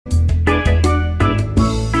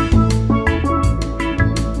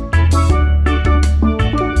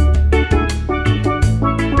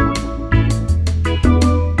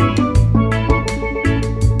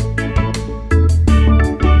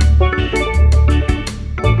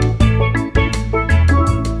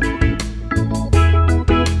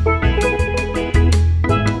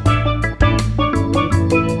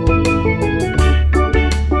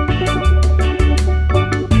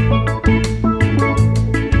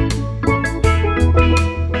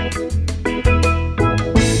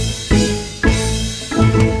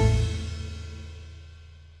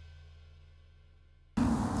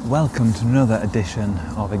welcome to another edition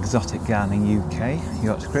of Exotic Gardening UK,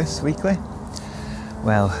 Yorkshire Kris Weekly.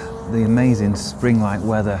 Well, the amazing spring-like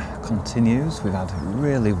weather continues. We've had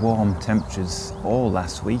really warm temperatures all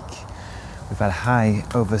last week. We've had a high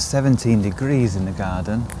over 17 degrees in the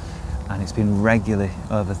garden, and it's been regularly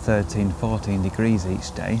over 13-14 degrees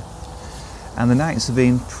each day. And the nights have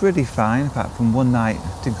been pretty fine, apart from one night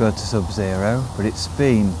to go to sub-zero, but it's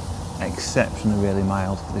been exceptionally really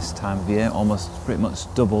mild for this time of year, almost pretty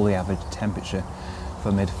much double the average temperature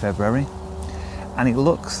for mid-February. And it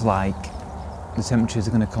looks like the temperatures are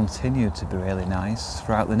going to continue to be really nice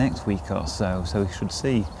throughout the next week or so. So we should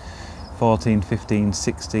see 14, 15,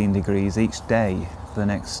 16 degrees each day for the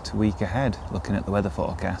next week ahead, looking at the weather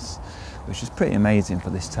forecasts, which is pretty amazing for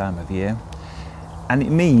this time of year. And it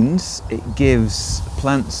means it gives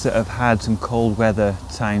plants that have had some cold weather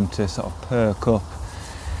time to sort of perk up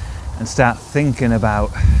and start thinking about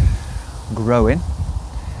growing.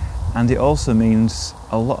 And it also means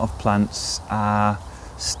a lot of plants are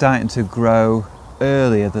starting to grow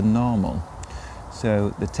earlier than normal.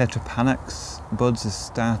 So the tetrapanax buds are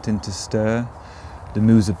starting to stir. The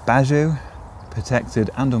musabaju, protected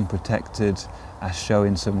and unprotected, are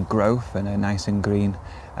showing some growth and are nice and green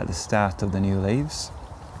at the start of the new leaves.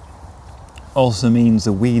 Also means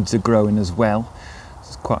the weeds are growing as well.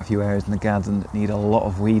 There's quite a few areas in the garden that need a lot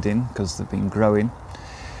of weeding because they've been growing.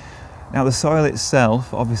 Now the soil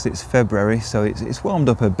itself, obviously it's February, so it's warmed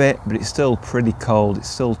up a bit, but it's still pretty cold. It's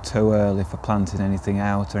still too early for planting anything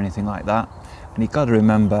out or anything like that. And you've got to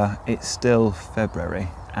remember, it's still February.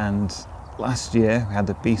 And last year we had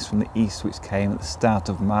the beast from the east which came at the start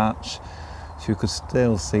of March. So you could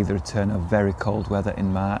still see the return of very cold weather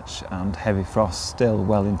in March and heavy frost still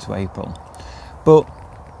well into April. But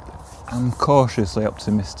I'm cautiously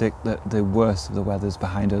optimistic that the worst of the weather's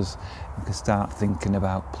behind us. We can start thinking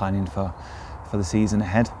about planning for the season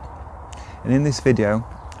ahead. And in this video,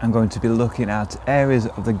 I'm going to be looking at areas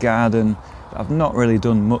of the garden that I've not really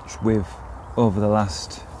done much with over the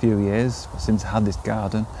last few years since I had this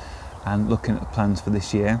garden, and looking at the plans for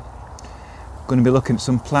this year. I'm going to be looking at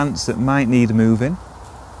some plants that might need moving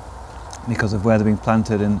because of where they've been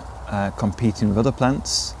planted and competing with other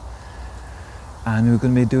plants. And we're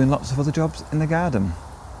going to be doing lots of other jobs in the garden.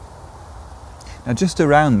 Now just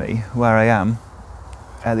around me, where I am,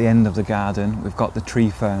 at the end of the garden, we've got the tree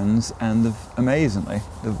ferns, and amazingly,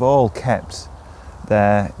 they've all kept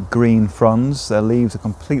their green fronds. Their leaves are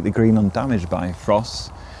completely green, undamaged by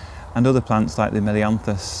frost. And other plants like the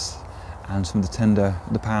Melianthus and some of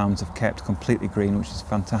the palms have kept completely green, which is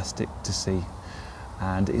fantastic to see.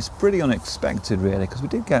 And it's pretty unexpected really, because we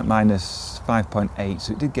did get minus 5.8,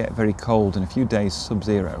 so it did get very cold and a few days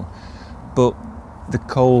sub-zero, but the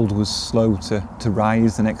cold was slow to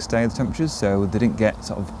rise the next day, the temperatures, so they didn't get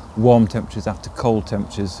sort of warm temperatures after cold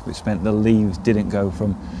temperatures, which meant the leaves didn't go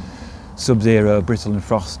from sub-zero, brittle and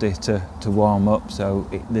frosty to warm up, so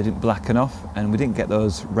they didn't blacken off, and we didn't get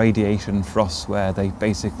those radiation frosts where they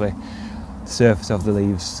basically, the surface of the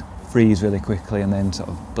leaves freeze really quickly and then sort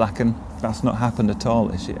of blacken. That's not happened at all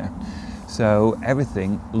this year. So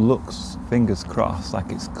everything looks, fingers crossed, like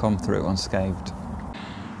it's come through unscathed.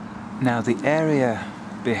 Now the area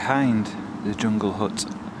behind the jungle hut,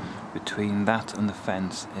 between that and the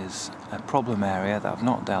fence, is a problem area that I've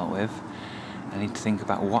not dealt with. I need to think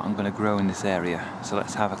about what I'm going to grow in this area. So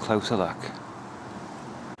let's have a closer look.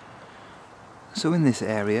 So in this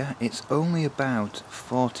area, it's only about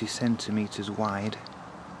 40 centimetres wide.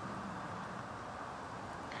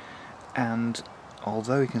 And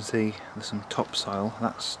although you can see there's some topsoil,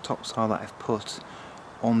 that's topsoil that I've put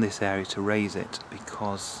on this area to raise it,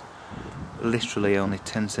 because literally only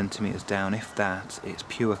 10 centimetres down, if that, it's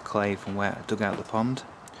pure clay from where I dug out the pond.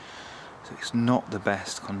 So it's not the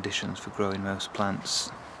best conditions for growing most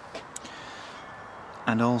plants.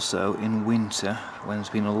 And also in winter, when there's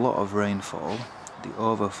been a lot of rainfall, the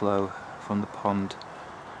overflow from the pond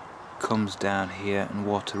comes down here and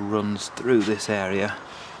water runs through this area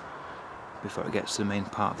before it gets to the main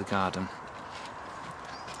part of the garden.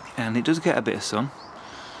 And it does get a bit of sun,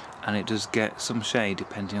 and it does get some shade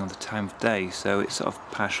depending on the time of day, so it's sort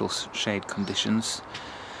of partial shade conditions.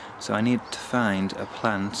 So I need to find a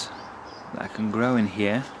plant that I can grow in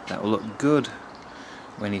here that will look good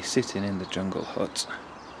when he's sitting in the jungle hut,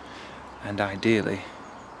 and ideally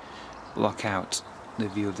block out the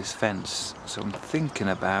view of this fence. So I'm thinking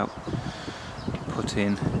about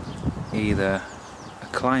putting either a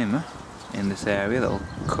climber in this area that'll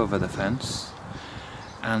cover the fence,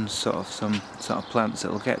 and sort of some sort of plants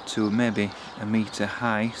that'll get to maybe a metre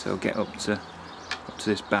high, so get up to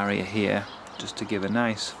this barrier here, just to give a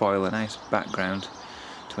nice foil, a nice background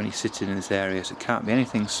to any sitting in this area, so it can't be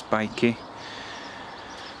anything spiky.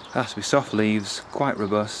 It has to be soft leaves, quite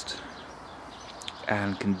robust,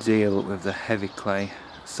 and can deal with the heavy clay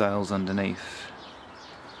soils underneath.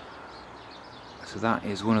 So that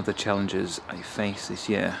is one of the challenges I face this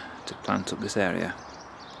year to plant up this area.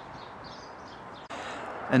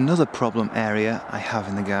 Another problem area I have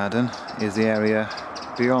in the garden is the area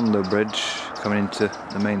beyond the bridge coming into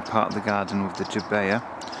the main part of the garden with the Jabea.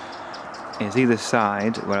 Is either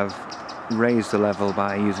side where I've raised the level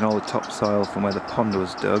by using all the topsoil from where the pond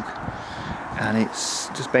was dug, and it's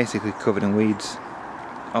just basically covered in weeds.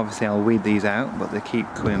 Obviously I'll weed these out, but they keep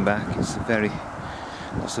coming back. It's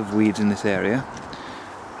lots of weeds in this area.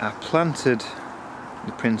 I've planted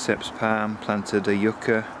the Princeps palm, planted a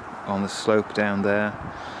yucca on the slope down there,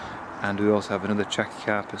 and we also have another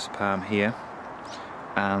Trachycarpus palm here,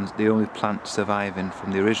 and the only plant surviving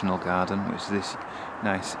from the original garden, which is this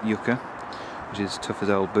nice yucca, which is tough as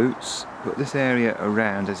old boots. But this area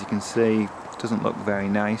around, as you can see, doesn't look very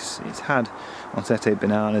nice. It's had Oncete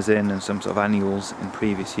bananas in and some sort of annuals in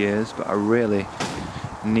previous years, but I really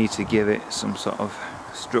need to give it some sort of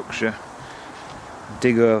structure,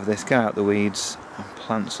 dig over this, get out the weeds, and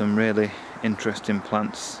plant some really interesting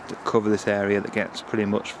plants that cover this area that gets pretty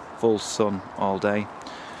much full sun all day.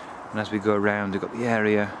 And as we go around, we've got the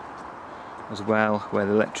area as well where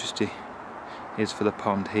the electricity is for the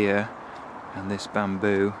pond here, and this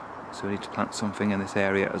bamboo, so we need to plant something in this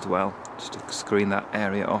area as well, just to screen that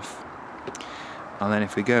area off. And then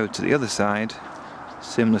if we go to the other side,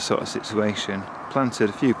 similar sort of situation, planted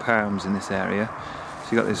a few palms in this area.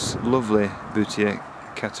 So you've got this lovely Butia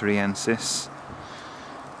catariensis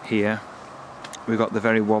here. We've got the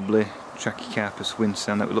very wobbly Trachycarpus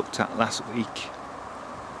windsand that we looked at last week.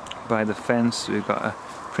 By the fence we've got a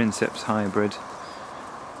Princeps hybrid.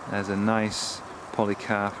 There's a nice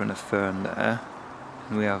polycarp and a fern there.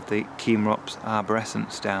 And we have the Chimerops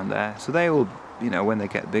arborescens down there. So they will, when they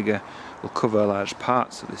get bigger, will cover large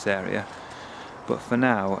parts of this area. But for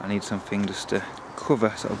now I need something just to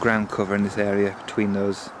cover, sort of ground cover in this area between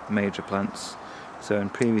those major plants. So in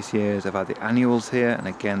previous years I've had the annuals here, and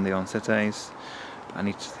again the Oncetes. I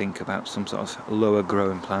need to think about some sort of lower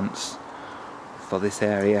growing plants for this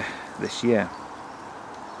area this year.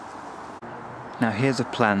 Now here's a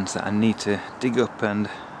plant that I need to dig up and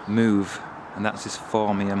move, and that's this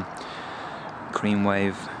Phormium cream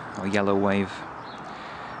wave or yellow wave.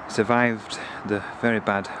 It survived the very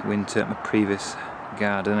bad winter at my previous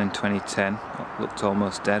garden in 2010. It looked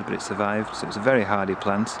almost dead, but it survived, so it's a very hardy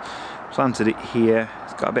plant. Planted it here,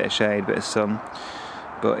 it's got a bit of shade, a bit of sun,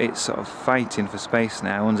 but it's sort of fighting for space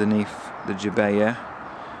now underneath the Jabea.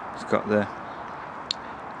 It's got the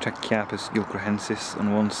Trachycarpus gilcrohensis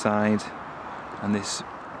on one side, and this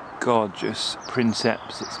gorgeous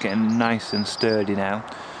Princeps. It's getting nice and sturdy now,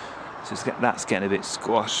 so that's getting a bit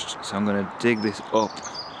squashed, so I'm going to dig this up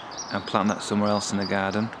and plant that somewhere else in the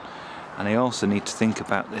garden. And I also need to think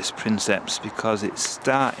about this Princeps because it's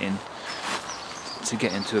starting to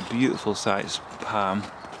get into a beautiful sized palm.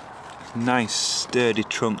 Nice sturdy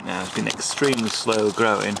trunk now. It's been extremely slow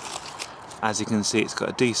growing. As you can see, it's got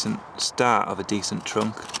a decent start of a decent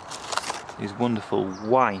trunk. These wonderful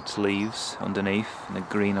white leaves underneath and the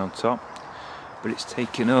green on top, but it's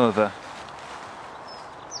taken over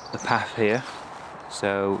the path here,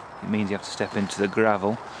 so it means you have to step into the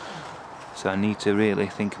gravel. So I need to really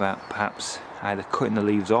think about perhaps either cutting the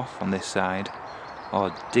leaves off on this side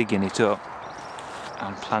or digging it up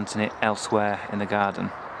and planting it elsewhere in the garden.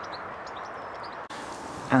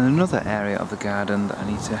 And another area of the garden that I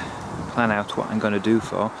need to plan out what I'm going to do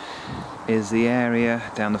for is the area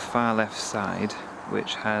down the far left side,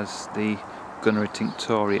 which has the Gunnera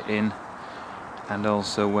tinctoria in, and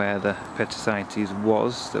also where the Petasites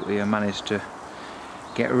was that we have managed to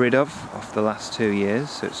get rid of the last 2 years.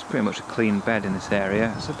 So it's pretty much a clean bed in this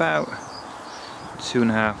area. It's about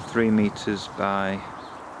 2.5–3 meters by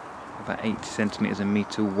about 80 centimeters a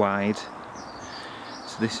meter wide.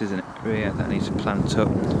 So this is an area that I need to plant up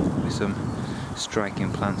with some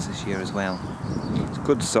striking plants this year as well. It's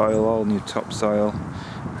good soil, all new topsoil,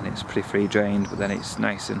 and it's pretty free drained, but then it's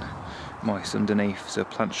nice and moist underneath, so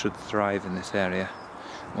plants should thrive in this area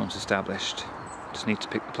once established. Just need to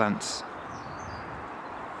pick the plants.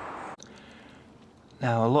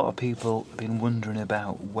 Now a lot of people have been wondering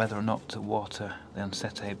about whether or not to water the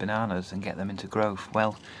Oncete bananas and get them into growth.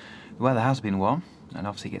 Well, the weather has been warm, and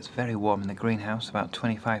obviously it gets very warm in the greenhouse, about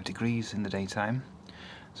 25 degrees in the daytime.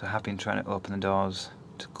 So I have been trying to open the doors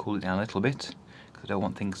to cool it down a little bit, because I don't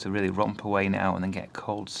want things to really romp away now and then get a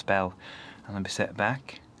cold spell and then be set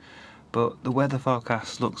back. But the weather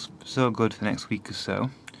forecast looks so good for the next week or so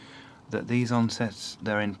that these onsets,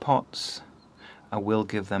 they're in pots. I will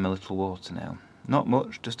give them a little water now. Not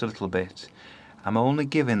much, just a little bit. I'm only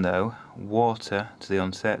giving though water to the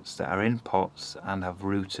onsets that are in pots and have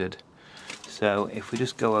rooted. So if we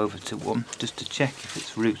just go over to one, just to check if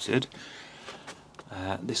it's rooted,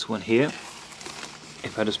 this one here,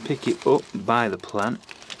 if I just pick it up by the plant,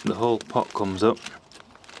 the whole pot comes up,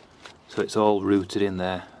 so it's all rooted in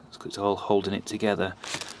there, it's all holding it together.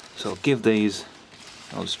 So I'll give these,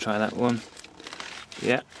 I'll just try that one,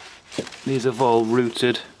 yeah, these have all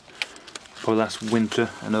rooted for last winter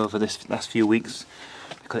and over this last few weeks,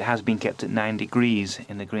 because it has been kept at 9 degrees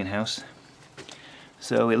in the greenhouse.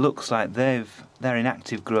 So it looks like they're in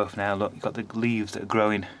active growth now. Look, you've got the leaves that are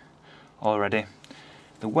growing already.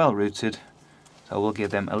 They're well rooted, so I will give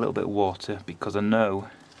them a little bit of water because I know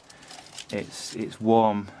it's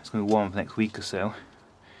warm. It's going to be warm for the next week or so,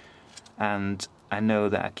 and I know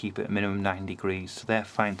that I keep it at minimum 9 degrees, so they're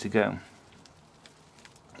fine to go.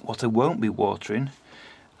 What I won't be watering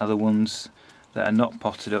are the ones that are not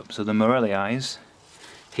potted up. So the Morellii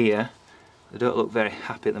here, they don't look very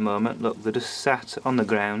happy at the moment. Look, they're just sat on the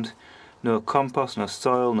ground, no compost, no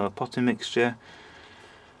soil, no potting mixture,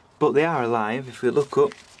 but they are alive. If we look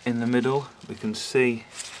up in the middle, we can see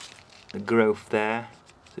the growth there.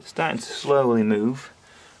 So it's starting to slowly move,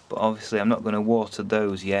 but obviously I'm not going to water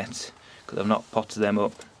those yet because I've not potted them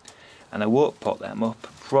up, and I won't pot them up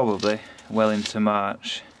probably well into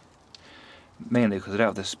March, mainly because I don't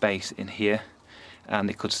have the space in here and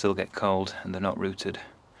it could still get cold and they're not rooted.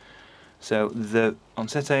 So the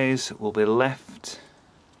onsetes will be left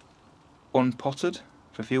unpotted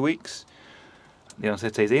for a few weeks. The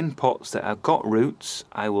onsetes in pots that have got roots,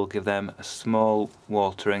 I will give them a small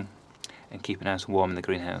watering and keep it nice and warm in the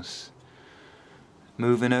greenhouse.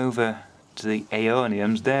 Moving over to the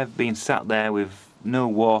aeoniums, they've been sat there with no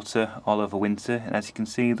water all over winter, and as you can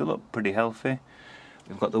see they look pretty healthy.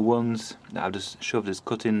 We've got the ones that I've just shoved as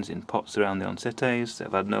cuttings in pots around the onsetes that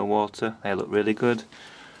have had no water. They look really good.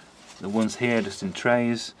 The ones here just in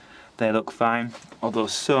trays, they look fine, although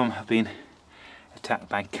some have been attacked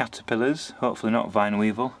by caterpillars, hopefully not vine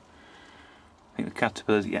weevil. I think the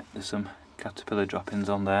caterpillars, yeah, there's some caterpillar droppings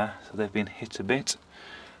on there, so they've been hit a bit,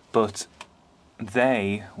 but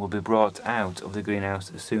they will be brought out of the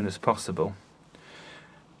greenhouse as soon as possible,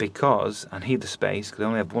 because I need the space, because I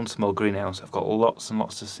only have one small greenhouse. I've got lots and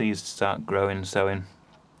lots of seeds to start growing and sowing,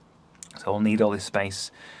 so I'll need all this space.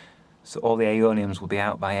 So all the aeoniums will be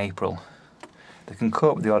out by April. They can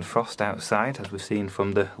cope with the odd frost outside, as we've seen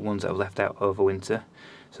from the ones that have left out over winter,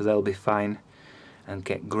 so they'll be fine and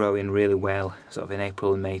get growing really well sort of in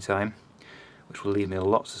April and May time, which will leave me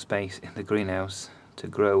lots of space in the greenhouse to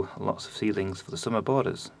grow lots of seedlings for the summer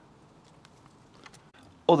borders.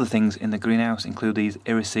 Other things in the greenhouse include these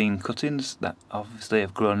irisine cuttings that obviously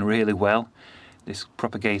have grown really well. This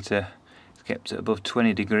propagator is kept at above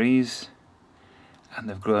 20 degrees and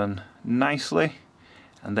they've grown nicely,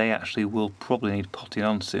 and they actually will probably need potting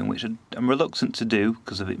on soon, which I'm reluctant to do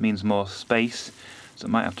because it means more space, so I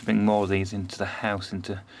might have to bring more of these into the house,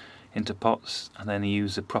 into pots, and then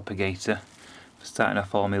use the propagator for starting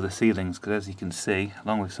off all my other seedlings, because as you can see,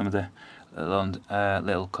 along with some of the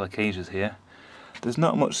little colocasias here, there's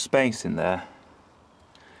not much space in there,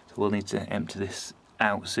 so we'll need to empty this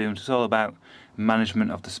out soon. So it's all about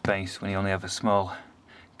management of the space when you only have a small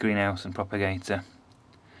greenhouse and propagator.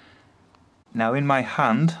 Now in my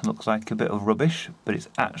hand, looks like a bit of rubbish, but it's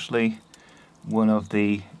actually one of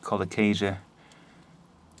the colocasia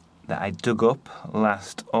that I dug up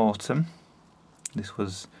last autumn. This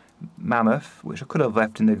was mammoth, which I could have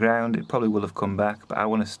left in the ground. It probably will have come back, but I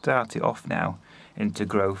want to start it off now into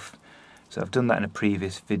growth. So I've done that in a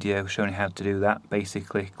previous video showing you how to do that.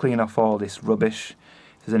 Basically clean off all this rubbish.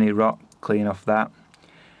 If there's any rock, clean off that,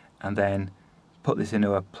 and then put this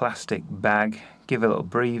into a plastic bag, give it a little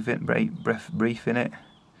brief in it,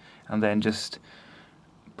 and then just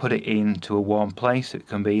put it into a warm place. It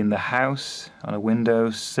can be in the house, on a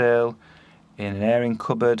windowsill, in an airing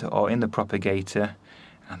cupboard, or in the propagator,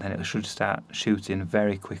 and then it should start shooting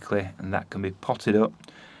very quickly, and that can be potted up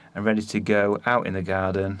and ready to go out in the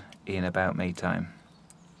garden in about May time.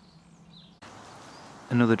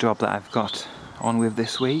 Another job that I've got on with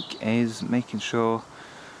this week is making sure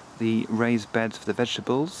the raised beds for the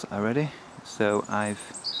vegetables are ready. So I've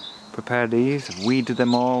prepared these, I've weeded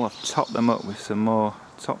them all, I've topped them up with some more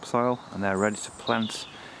topsoil, and they're ready to plant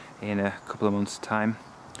in a couple of months' time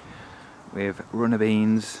with runner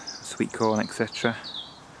beans, sweet corn, etc.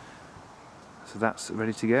 So that's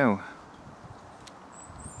ready to go.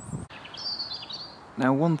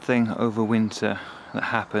 Now one thing over winter that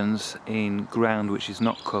happens in ground which is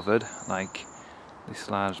not covered, like this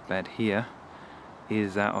large bed here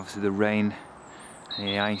is that obviously the rain and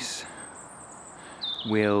the ice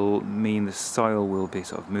will mean the soil will be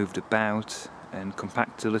sort of moved about and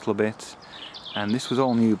compacted a little bit. And this was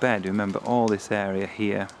all new bed. Remember, all this area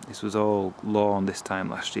here, this was all lawn this time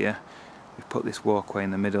last year. We've put this walkway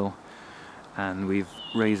in the middle and we've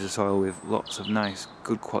raised the soil with lots of nice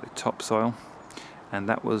good quality topsoil, and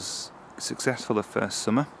that was successful the first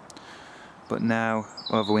summer. But now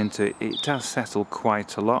over winter it has settled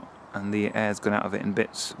quite a lot and the air's gone out of it in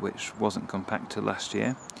bits, which wasn't compacted last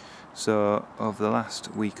year. So over the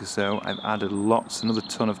last week or so I've added lots, another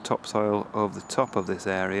ton of topsoil over the top of this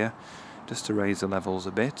area just to raise the levels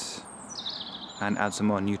a bit and add some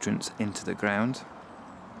more nutrients into the ground.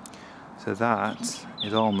 So that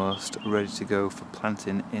is almost ready to go for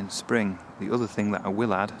planting in spring. The other thing that I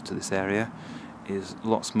will add to this area is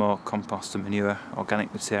lots more compost and manure,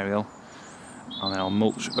 organic material, and then I'll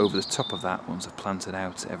mulch over the top of that once I've planted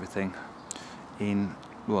out everything in,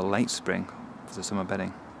 well, late spring for the summer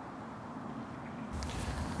bedding.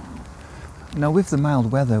 Now with the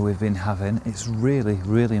mild weather we've been having, it's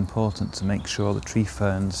really important to make sure the tree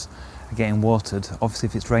ferns are getting watered. Obviously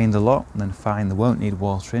if it's rained a lot, then fine, they won't need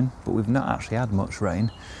watering, but we've not actually had much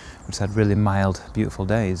rain. We've just had really mild, beautiful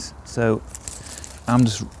days. So I'm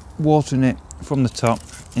just watering it from the top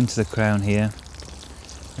into the crown here.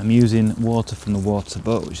 I'm using water from the water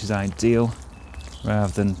butt, which is ideal,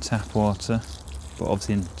 rather than tap water. But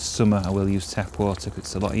obviously in summer I will use tap water because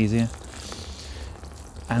it's a lot easier.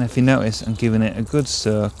 And if you notice, I'm giving it a good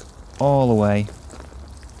soak all the way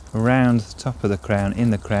around the top of the crown, in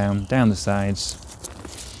the crown, down the sides.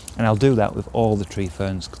 And I'll do that with all the tree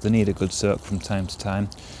ferns because they need a good soak from time to time.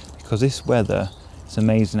 Because this weather, it's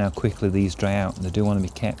amazing how quickly these dry out. They do want to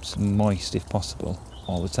be kept moist if possible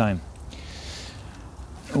all the time.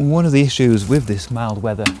 And one of the issues with this mild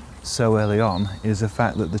weather so early on is the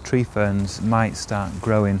fact that the tree ferns might start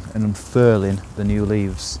growing and unfurling the new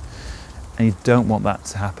leaves. And you don't want that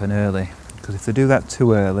to happen early, because if they do that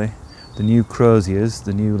too early, the new croziers,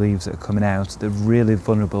 the new leaves that are coming out, they're really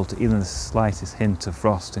vulnerable to even the slightest hint of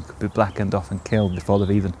frost and could be blackened off and killed before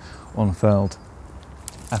they've even unfurled.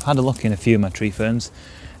 I've had a look in a few of my tree ferns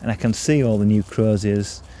and I can see all the new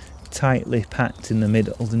croziers tightly packed in the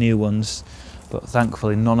middle, the new ones, but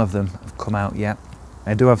thankfully none of them have come out yet.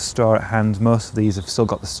 I do have straw at hand. Most of these have still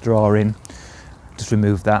got the straw in. Just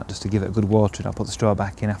remove that just to give it a good water, and I'll put the straw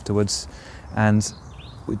back in afterwards. And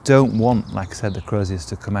we don't want, like I said, the croziers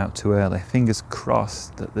to come out too early. Fingers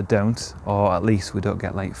crossed that they don't, or at least we don't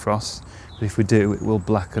get late frost. But if we do, it will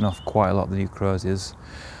blacken off quite a lot of the new croziers.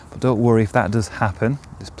 But don't worry if that does happen.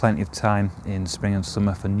 There's plenty of time in spring and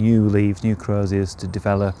summer for new leaves, new croziers to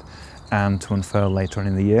develop and to unfurl later on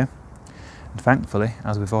in the year. And thankfully,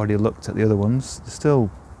 as we've already looked at the other ones, they're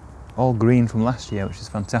still all green from last year, which is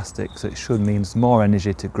fantastic. So it should mean there's more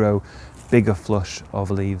energy to grow bigger flush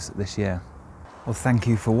of leaves this year. Well, thank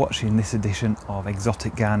you for watching this edition of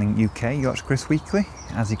Exotic Gardening UK, Yorkshire Kris Weekly.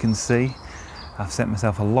 As you can see, I've set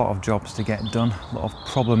myself a lot of jobs to get done, a lot of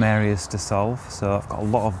problem areas to solve. So I've got a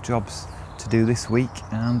lot of jobs to do this week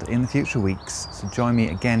and in the future weeks. So join me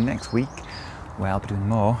again next week where I'll be doing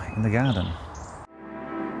more in the garden.